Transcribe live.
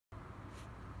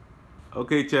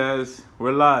Okay, Chaz,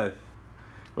 we're live.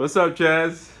 What's up,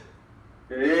 Chaz?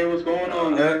 Hey, what's going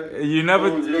on, man? You never,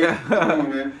 What's going on,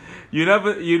 man? you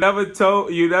never told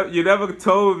me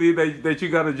that you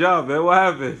got a job, man. What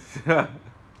happened?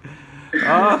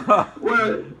 Ah,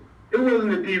 Well, it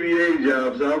wasn't a DBA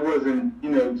job, so I wasn't,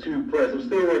 too pressed. I'm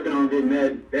still working on getting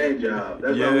that job.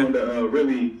 That's why I yeah, wanted to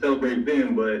really celebrate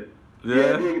them. But yeah, I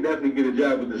yeah. did definitely get a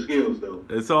job with the skills, though.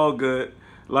 It's all good.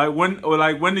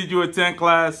 When did you attend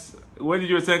class? When did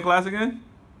you attend class again?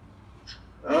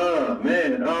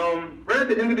 Man, right at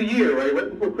the end of the year, right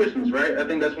before Christmas, right? I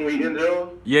think that's when we ended off.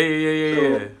 Yeah.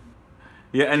 So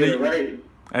Yeah, and yeah, then right.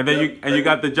 and then Yep. you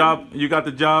got the job. You got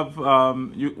the job.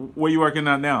 Where you working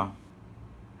at now?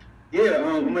 Yeah,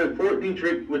 I'm at Fort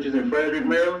Detrick, which is in Frederick,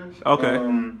 Maryland. Okay.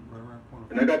 And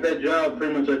I got that job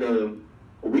pretty much like a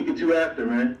week or two after,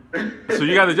 man. So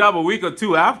you got a job a week or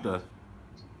two after.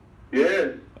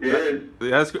 Yeah.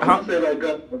 That's I want to say like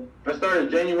I started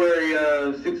January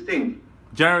 16th.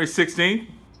 January 16th.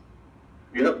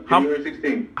 Yep, How- January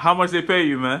 16th. How much they pay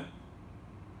you, man?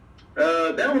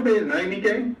 That one pays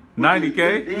 $90K.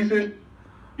 90K? Decent.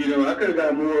 I could have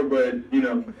got more, but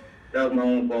that was my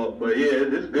own fault. But yeah,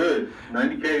 it's good.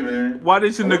 $90K, man. Why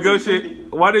didn't you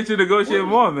negotiate? Why didn't you negotiate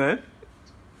more, man?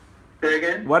 Say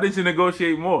again? Why didn't you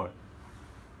negotiate more?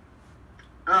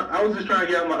 I was just trying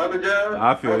to get out my other job.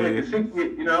 I feel I was you. making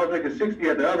 60. I was making 60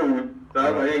 at the other one. So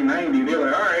I was like, hey, 90. They're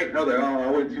like, all right. I was like, oh,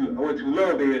 I went too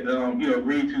low. They had,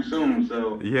 agreed too soon.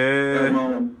 So that was Yeah, my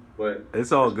own. But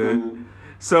it's all it's good. cool.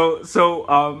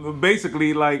 So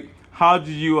basically, like, how did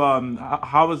you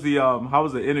how was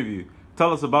the interview?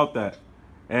 Tell us about that,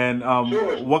 and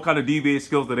Sure. what kind of DBA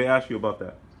skills did they ask you about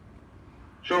that?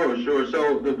 Sure.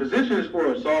 So the position is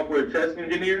for a software test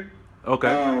engineer. Okay.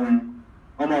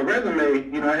 On my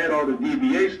resume, I had all the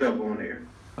DBA stuff on there.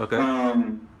 Okay.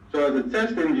 So as a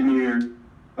test engineer,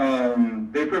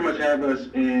 they pretty much have us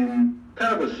in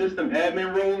kind of a system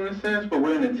admin role in a sense, but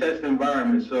we're in a test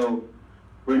environment. So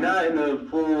we're not in a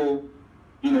full,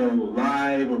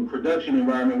 live or production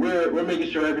environment. We're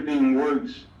making sure everything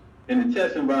works in the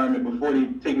test environment before they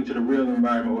take it to the real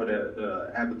environment or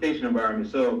the application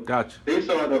environment. So Gotcha. they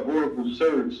saw the Oracle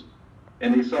certs,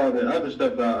 and they saw the other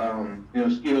stuff,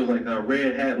 skills like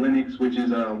Red Hat Linux, which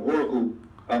is Oracle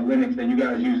Linux that you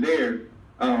guys use there.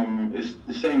 It's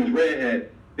the same as Red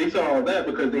Hat. They saw all that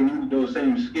because they needed those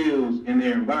same skills in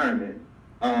their environment.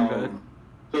 Okay.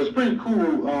 So it's pretty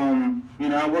cool.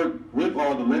 I work with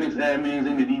all the Linux admins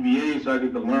in the DBA, so I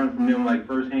get to learn from them like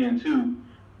firsthand too.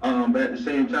 But at the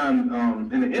same time,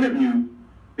 in the interview,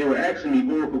 they were asking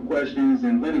me Oracle questions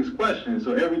and Linux questions.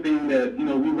 So everything that we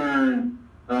learned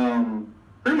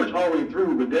pretty much all the way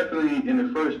through, but definitely in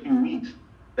the first few weeks,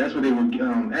 that's what they would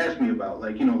ask me about,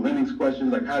 like Linux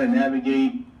questions, like how to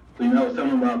navigate. So I was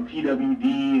telling them about PWD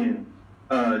and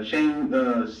change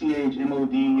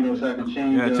CHMOD, so I could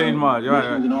change change mod, right.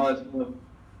 and all that stuff.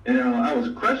 And I was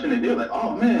crushing it. They were like,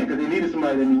 oh man, because they needed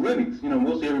somebody that knew Linux.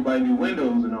 Mostly everybody knew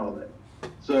Windows and all that.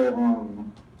 So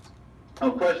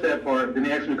I'll crush that part. Then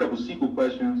they asked me a couple SQL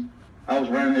questions. I was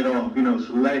running it off.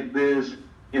 Select this,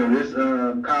 this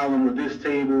column with this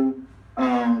table,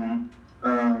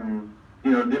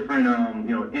 different,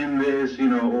 in this,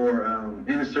 or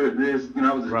insert this.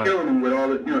 I was just killing them with all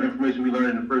the, information we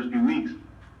learned in the first few weeks.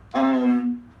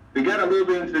 They got a little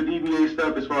bit into the DBA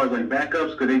stuff as far as like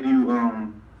backups, because they do,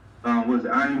 what is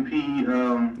it, IMP?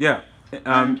 Yeah.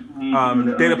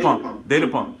 Data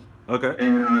pump. Okay.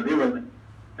 And they were,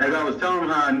 as I was telling them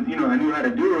how I knew how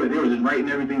to do it, they were just writing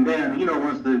everything down.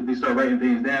 Once they start writing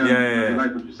things down, they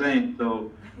like what you're saying.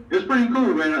 So it was pretty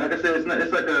cool, man. Like I said, it's not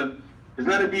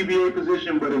a DBA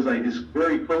position, but it's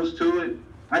very close to it.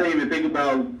 I didn't even think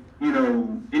about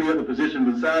any other position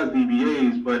besides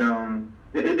DBAs, but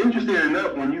interesting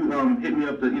enough, when you hit me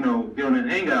up to get on a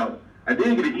hangout, I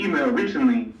did get an email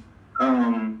recently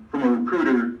from a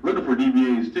recruiter looking for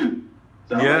DBAs too.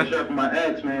 So I'm gonna sharpen my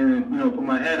axe, man, and put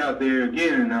my head out there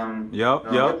again, and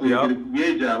hopefully get a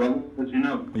DBA job. I'll let you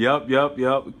know. Yep.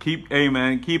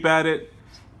 Keep at it.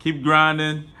 Keep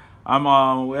grinding.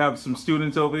 We have some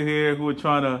students over here who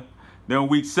are they're in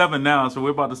week 7 now, so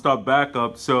we're about to start back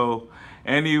up. So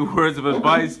any words of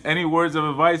advice? Any words of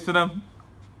advice for them?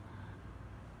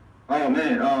 Oh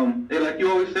man, hey, like you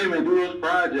always say, man, do those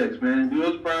projects, man. Do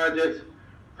those projects.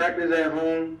 Practice at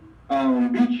home.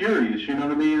 Be curious. You know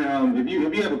what I mean? If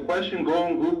you have a question, go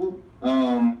on Google.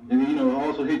 And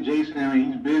also hit Jason. I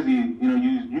mean, he's busy.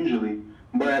 Usually,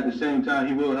 but at the same time,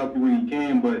 he will help you when he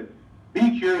can. But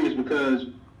be curious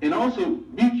and also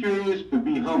be curious, but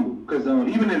be humble. Because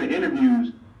even in the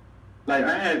interviews, like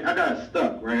I got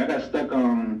stuck, right? I got stuck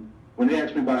when they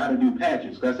asked me about how to do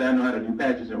patches. 'Cause I said I know how to do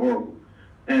patches in Oracle.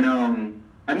 and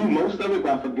I knew most of it,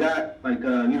 but I forgot like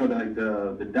you know, like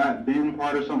the dot bin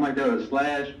part or something like that, or the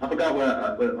slash. I forgot what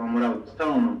I was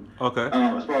telling them. Okay.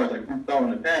 As far as like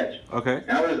installing the patch. Okay.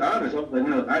 And I was honest. I was like, you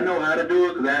know, I know how to do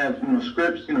it because I have, you know,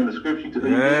 scripts. You know, the scripts you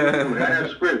I have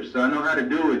scripts, so I know how to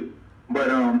do it. But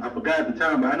I forgot at the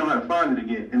time, but I know how to find it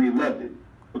again, and they loved it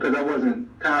because I wasn't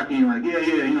cocky and like, yeah,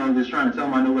 you know, just trying to tell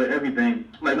them I know everything.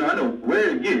 Like, no, I know where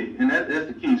to get it, and that's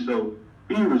the key. So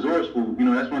being resourceful, you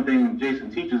know, that's one thing Jason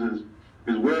teaches us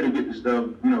is where to get the stuff.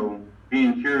 You know,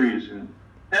 being curious and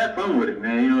have fun with it,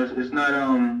 man. You know, it's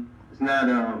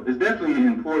definitely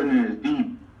important and it's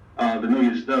deep to know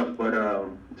your stuff. But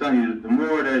I'm telling you, the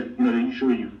more that you know, that you show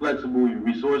you're flexible, you're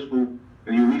resourceful,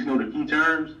 and you at least know the key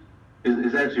terms,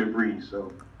 it's actually a breeze.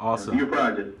 So awesome. Your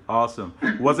project. Awesome.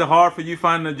 Was it hard for you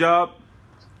finding a job?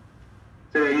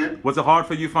 Say that again? Was it hard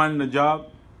for you finding a job?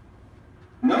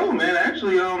 No, man.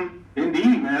 Actually,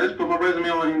 Indeed, man. I just put my resume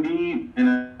on Indeed, and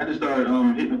I just started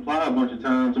hitting apply a bunch of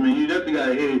times. I mean, you definitely got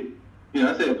to hit, you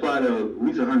know, I say apply to at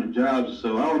least 100 jobs or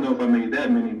so. I don't know if I made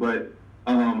that many, but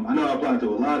I know I applied to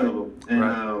a lot of them. And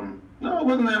right. No, it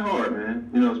wasn't that hard, man.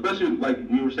 You know, especially like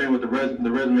you were saying with the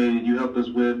resume that you helped us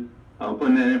with,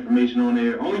 putting that information on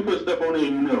there. Only put stuff on there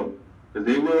you know, because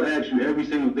they will ask you every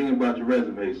single thing about your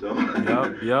resume. So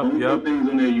only put things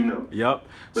on there you know. Yep.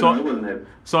 But so no, it wasn't that.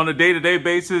 So on a day-to-day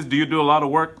basis, do you do a lot of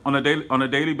work on a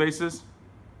daily basis?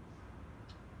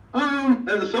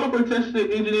 As a software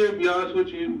testing engineer, to be honest with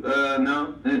you,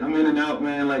 no. I'm in and out,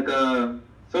 man. Like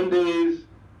some days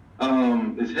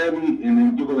it's heavy, and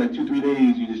then you go like 2-3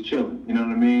 days you just chilling. You know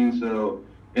what I mean? So,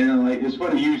 and like it's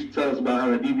funny you used to tell us about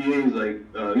how the DBA is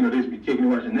like, you know, they used to be kicking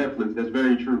and watching Netflix. That's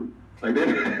very true. Like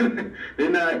they're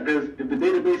not, because if the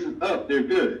database is up, they're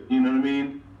good. You know what I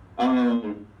mean?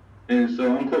 And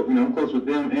so I'm close with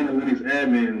them and the Linux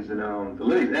admins, and the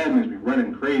Linux admins be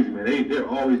running crazy, man. They're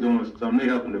always doing something. They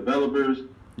helping developers,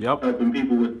 helping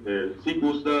people with their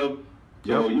SQL stuff.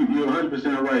 So you're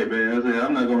 100% right, man. I say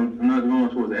I'm not going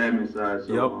towards the admin side.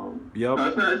 So no,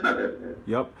 it's not that bad.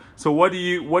 Yep. So what do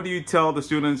you tell the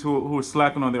students who are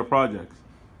slacking on their projects?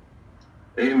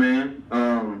 Hey, man,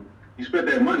 you spent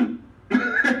that money. You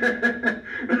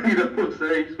know what I'm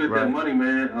saying? You spent that money,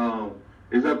 man.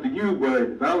 It's up to you, but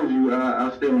if I was you,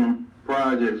 I'll stay on them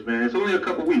projects, man. It's only a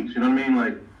couple weeks, you know what I mean?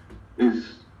 Like,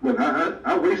 look,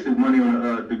 I wasted money on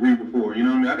a degree before, you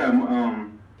know what I mean? I got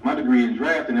my degree in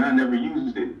drafting, and I never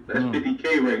used it. That's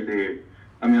 $50K right there.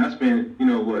 I mean, I spent, you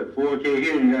know, what, $4K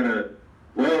here, and got a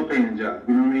well-paying job,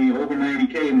 you know what I mean? Over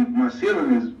 $90K, and my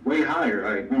ceiling is way higher.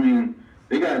 Like, I mean,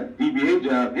 they got DBA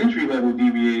jobs, entry-level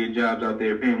DBA jobs out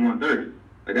there paying $130.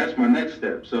 Like, that's my next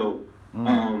step. So,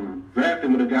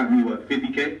 drafting would have got me, what,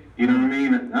 $50K? You know what I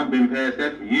mean? I've been past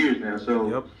that for years now.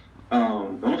 So,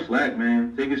 don't slack,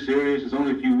 man. Take it serious. It's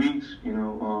only a few weeks, you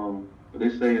know. They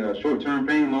say short-term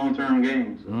pain, long-term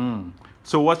gain.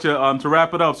 So what's your, to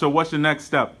wrap it up, so what's your next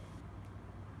step?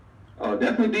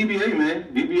 Definitely DBA, man.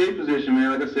 DBA position,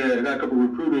 man. Like I said, I got a couple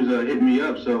recruiters hitting me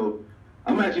up, so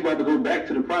I'm actually about to go back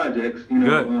to the projects, you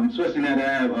know, especially now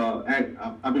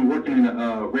that I've been working in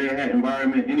a Red Hat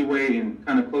environment anyway, and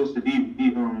kind of close to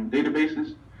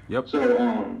databases. Yep. So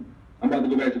I'm about to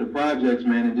go back to the projects,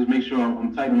 man, and just make sure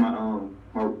I'm tight on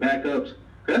my backups.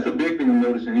 Cause that's a big thing I'm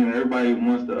noticing. You know, everybody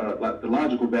wants like the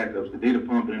logical backups, the data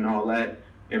pumping and all that,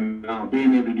 and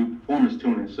being able to do performance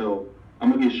tuning. So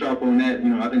I'm gonna get sharp on that. You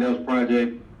know, I think that was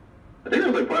project. I think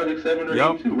that was like project 7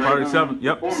 or 8 too, right? Project 7.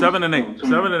 Yep. 7 and 8.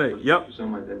 7 and 8. Yep.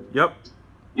 Something like that. Yep.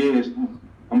 Yes.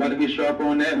 I'm about to get sharp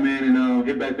on that, man, and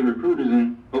get back to recruiters,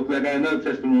 and hopefully I got another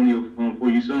testimonial for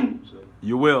you soon. So.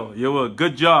 You will. You will.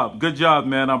 Good job. Good job,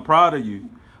 man. I'm proud of you.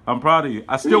 I'm proud of you.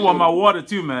 I still want my water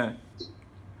too, man.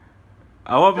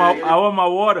 I want my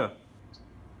water.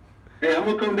 Hey, I'm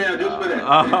gonna come down just for that.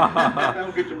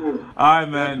 I'll get your water. All right,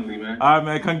 man. All right,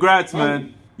 man. Congrats,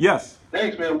 man. Yes.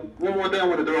 Thanks, man. One more thing I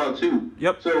want to throw out too.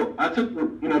 Yep. So I took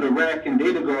the rack and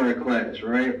data guard class,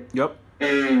 right? Yep.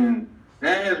 And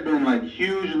that has been like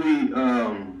hugely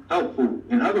helpful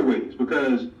in other ways,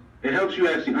 because it helps you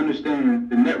actually understand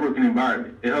the networking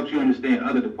environment. It helps you understand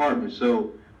other departments.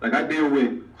 So like I deal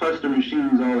with cluster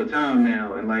machines all the time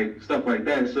now, and like stuff like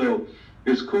that. So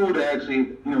it's cool to actually,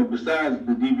 you know, besides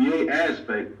the DBA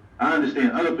aspect, I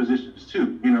understand other positions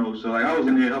too, you know. So like I was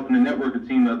in there helping the networking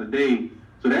team the other day.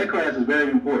 So that class is very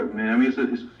important, man. I mean, it's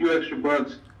a few extra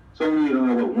bucks. It's only,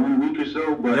 1 week or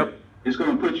so, but it's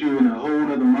going to put you in a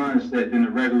whole other mindset than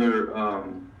the regular,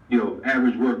 you know,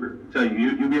 average worker. I tell you,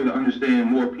 you'll be able to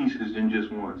understand more pieces than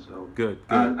just one. So good.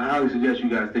 I highly suggest you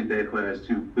guys take that class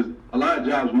too, because a lot of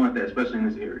jobs want that, especially in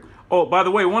this area. Oh, by the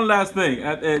way, one last thing.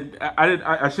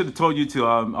 I should have told you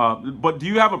to. But do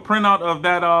you have a printout of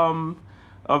that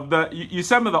of the. You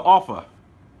sent me the offer.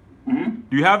 Mm-hmm.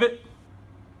 Do you have it?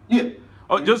 Yeah.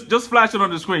 Oh, just flash it on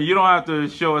the screen. You don't have to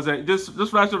show us that. Just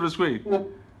flash it on the screen.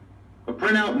 A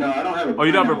printout? No, I don't have a printout. Oh,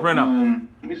 you don't have a printout.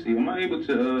 Let me see. Am I able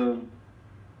to?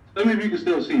 Tell me if you can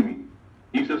still see me.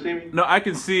 You still see me? No, I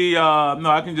can see. No,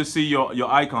 I can just see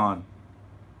your icon.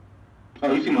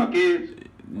 Oh, you see my kids?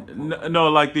 No,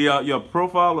 like the your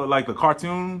profile or like the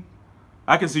cartoon.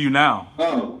 I can see you now.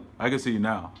 Oh. I can see you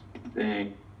now.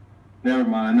 Dang. Never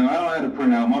mind. No, I don't have to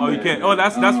print out. My bad. You can't. Oh,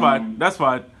 that's fine. That's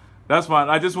fine. That's fine.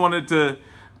 I just wanted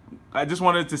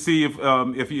to see if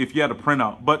you had a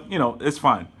printout, but you know it's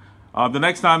fine. The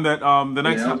next time that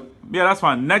yeah, that's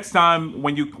fine. Next time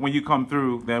when you come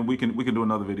through, then we can do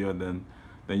another video, and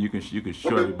then you can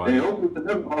show everybody. Hey, hopefully the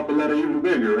next offer letter even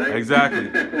bigger, right? Exactly.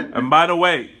 And by the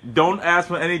way, don't ask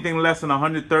for anything less than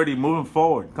 130 moving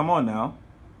forward. Come on now.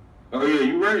 Oh yeah,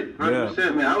 you're right.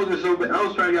 100%, man. I was just I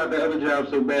was trying to get out the other job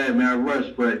so bad, man. I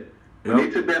rushed, but when they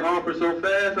took that offer so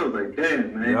fast, I was like,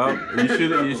 damn, man. Yep.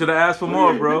 You should have asked for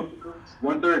more, bro.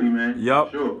 130, man.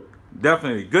 Yep. Sure.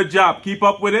 Definitely. Good job. Keep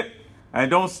up with it,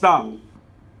 and don't stop. All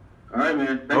right,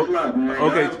 man. Thanks a lot, man.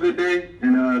 Okay. Have a good day,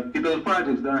 and get those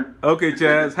projects done. Okay,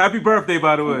 Chaz. Happy birthday,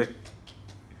 by the way.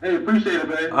 Hey, appreciate it,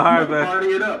 man. All right, man. Party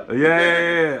it up.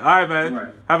 Yeah. All right, man. All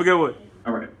right. Have a good one.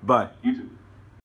 All right. Bye. You too.